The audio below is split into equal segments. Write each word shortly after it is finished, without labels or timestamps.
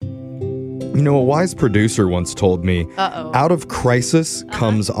You know, a wise producer once told me, Uh-oh. out of crisis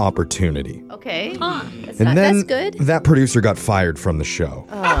comes opportunity. Okay. That's good. That producer got fired from the show.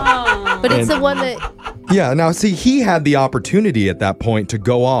 But it's the one that... Yeah, now see, he had the opportunity at that point to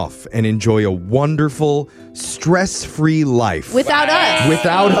go off and enjoy a wonderful, stress-free life. Without us.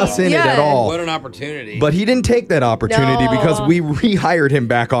 Without us in it at all. What an opportunity. But he didn't take that opportunity No. because we rehired him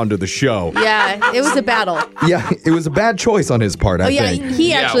back onto the show. Yeah, it was a battle. Yeah, it was a bad choice on his part, I think.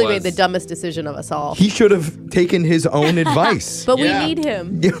 He actually it made was. the dumbest decision of us all. He should have taken his own advice. But Yeah. we need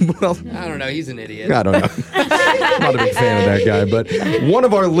him. Yeah, well, I don't know. He's an idiot. I don't know. Not a big fan of that guy, but one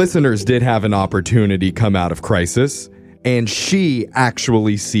of our listeners did have an opportunity come out of crisis, and she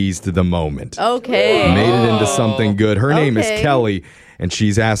actually seized the moment. Okay. Made it into something good. Her name is Okay. Kelly, and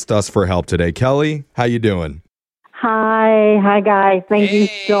she's asked us for help today. Kelly, how you doing? Hi guys. Thank you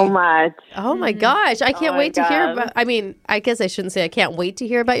so much. Oh my gosh. I can't my wait to hear God. about... I mean, I guess I shouldn't say I can't wait to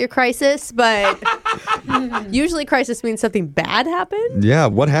hear about your crisis, but usually crisis means something bad happened. Yeah,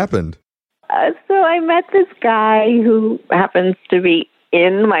 what happened? So I met this guy who happens to be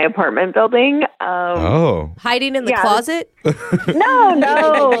in my apartment building. Oh. Hiding in the Yeah. closet?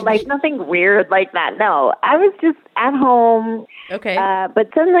 No, like nothing weird like that. No, I was just at home, Okay. but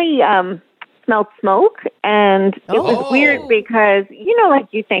suddenly smelled smoke, and it Oh. was weird because, like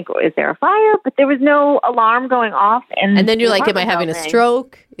you think, is there a fire? But there was no alarm going off. And then you're the like, am I apartment having a building.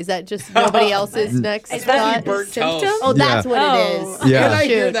 stroke? Is that just nobody else's next It's probably thought? burnt toast. Oh, that's Yeah. what it is. Yeah. And I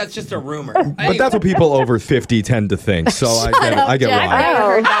hear Shoot. that's just a rumor. But that's what people over 50 tend to think, so I get Jack. why.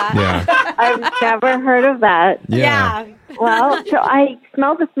 Oh, Yeah. I've never heard of that. Yeah. Well, so I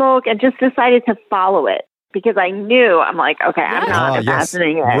smelled the smoke and just decided to follow it because I knew, I'm like, okay, I'm not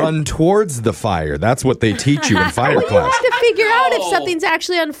imagining it. Run towards the fire. That's what they teach you in fire You class. have to figure out if Oh. something's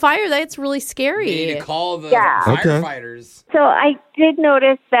actually on fire. That's really You need scary. to call the Yeah. Okay. firefighters. So I did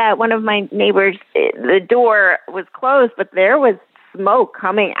notice that one of my neighbors, the door was closed, but there was smoke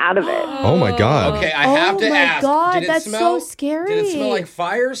coming out of it. Oh my God. Okay, I have to my ask. God, did it that's smell, so scary. Did it smell like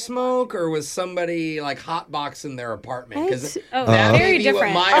fire smoke, or was somebody like hotboxing their apartment? Because What? that very may be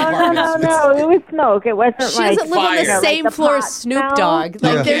different. what my Oh, apartment no, it was smoke. It wasn't She like doesn't live on the fire. same Like the floor as pot Snoop smell. Dogg.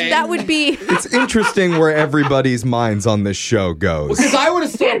 Like, Yeah. there's that would be... It's interesting where everybody's minds on this show goes. Because I would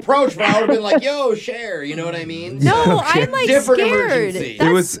have still approached, but I would have been like, "Yo, share," you know what I mean? No, I'm like Different scared. emergency. That's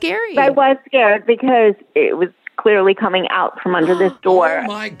It was- scary. I was scared because it was clearly coming out from under this door. Oh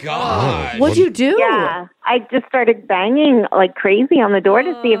my god! What'd you do? Yeah, I just started banging like crazy on the door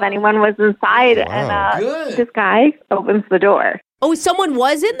to see if anyone was inside, Wow. and Good. this guy opens the door. Oh, someone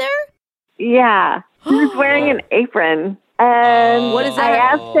was in there? Yeah, he was wearing an apron, and What is I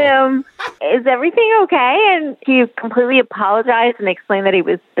that? asked him, "Is everything okay?" And he completely apologized and explained that he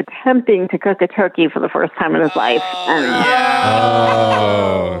was attempting to cook a turkey for the first time in his life. And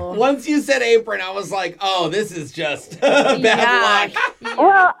Oh. Once you said apron, I was like, "Oh, this is just bad luck."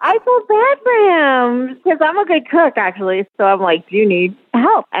 well, I felt bad for him because I'm a good cook, actually. So I'm like, "Do you need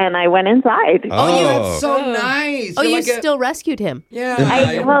help?" And I went inside. That's so nice. Oh, You're you like a- still rescued him.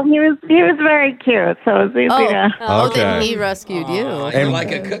 Yeah. Well, he was very cute, so it was easy to. Oh, then Okay. he rescued you. You're And-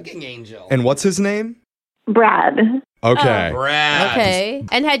 like a cooking angel. And what's his name? Brad. Okay. Brad. Okay.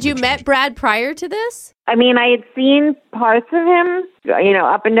 And had you met Brad prior to this? I mean, I had seen parts of him,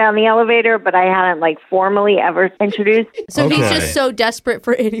 up and down the elevator, but I hadn't like formally ever introduced. So he's Okay. just so desperate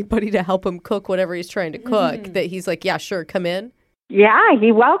for anybody to help him cook whatever he's trying to cook that he's like, yeah, sure, come in. Yeah,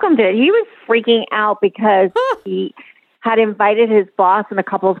 he welcomed it. He was freaking out because he had invited his boss and a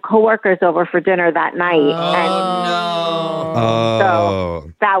couple of coworkers over for dinner that night. And Oh.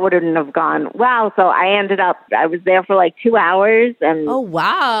 that wouldn't have gone well. So I was there for like 2 hours, and Oh,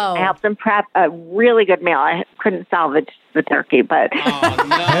 wow. I helped him prep a really good meal. I couldn't salvage the turkey, but Oh no!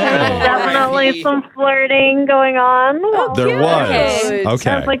 definitely R.I.P. some flirting going on. There was. Cute.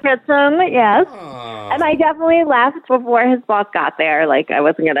 Okay. In the kitchen, yes. Aw. And I definitely left before his boss got there. Like, I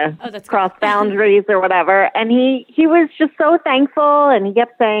wasn't going to that's cross boundaries or whatever. And he was just so thankful, and he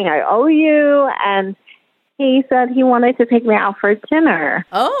kept saying, "I owe you." And he said he wanted to take me out for dinner.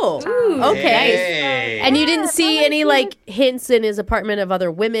 Oh, okay. Hey. And you didn't see any like hints in his apartment of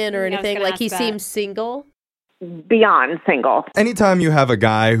other women or I was anything? gonna Like ask he that. seems single? Beyond single. Anytime you have a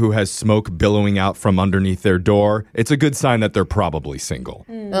guy who has smoke billowing out from underneath their door, it's a good sign that they're probably single.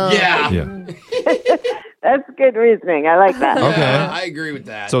 Yeah. Yeah. That's good reasoning. I like that. Okay. I agree with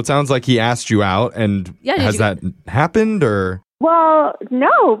that. So it sounds like he asked you out, and Yeah, did has you- that happened, or? Well,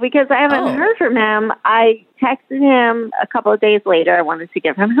 no, because I haven't heard from him. I texted him a couple of days later. I wanted to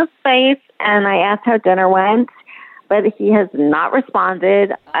give him his space, and I asked how dinner went. but he has not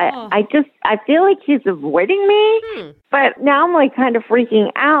responded. I feel like he's avoiding me, but now I'm like kind of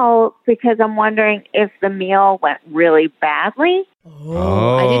freaking out because I'm wondering if the meal went really badly.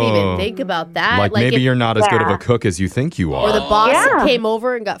 Oh, I didn't even think about that. Like maybe if, you're not as good of a cook as you think you are. Or the boss came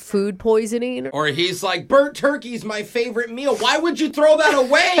over and got food poisoning. Or he's like, burnt turkey's my favorite meal. Why would you throw that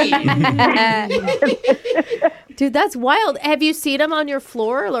away? Dude, that's wild. Have you seen him on your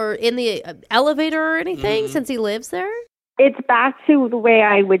floor or in the elevator or anything since he lives there? It's back to the way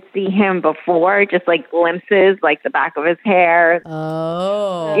I would see him before, just like glimpses, like the back of his hair.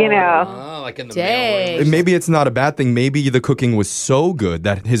 Oh. You know. Oh, like in the Dang. mailroom. Maybe it's not a bad thing. Maybe the cooking was so good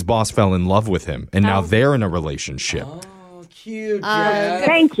that his boss fell in love with him, and now they're in a relationship. Oh, cute, Jeff.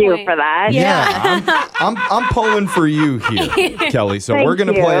 Thank you for that. Yeah, I'm pulling for you here, Kelly. So Thank we're going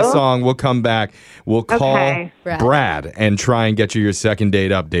to play a you. song. We'll come back. We'll call Okay. Brad and try and get you your second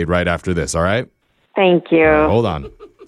date update right after this, all right? Thank you. Hold on.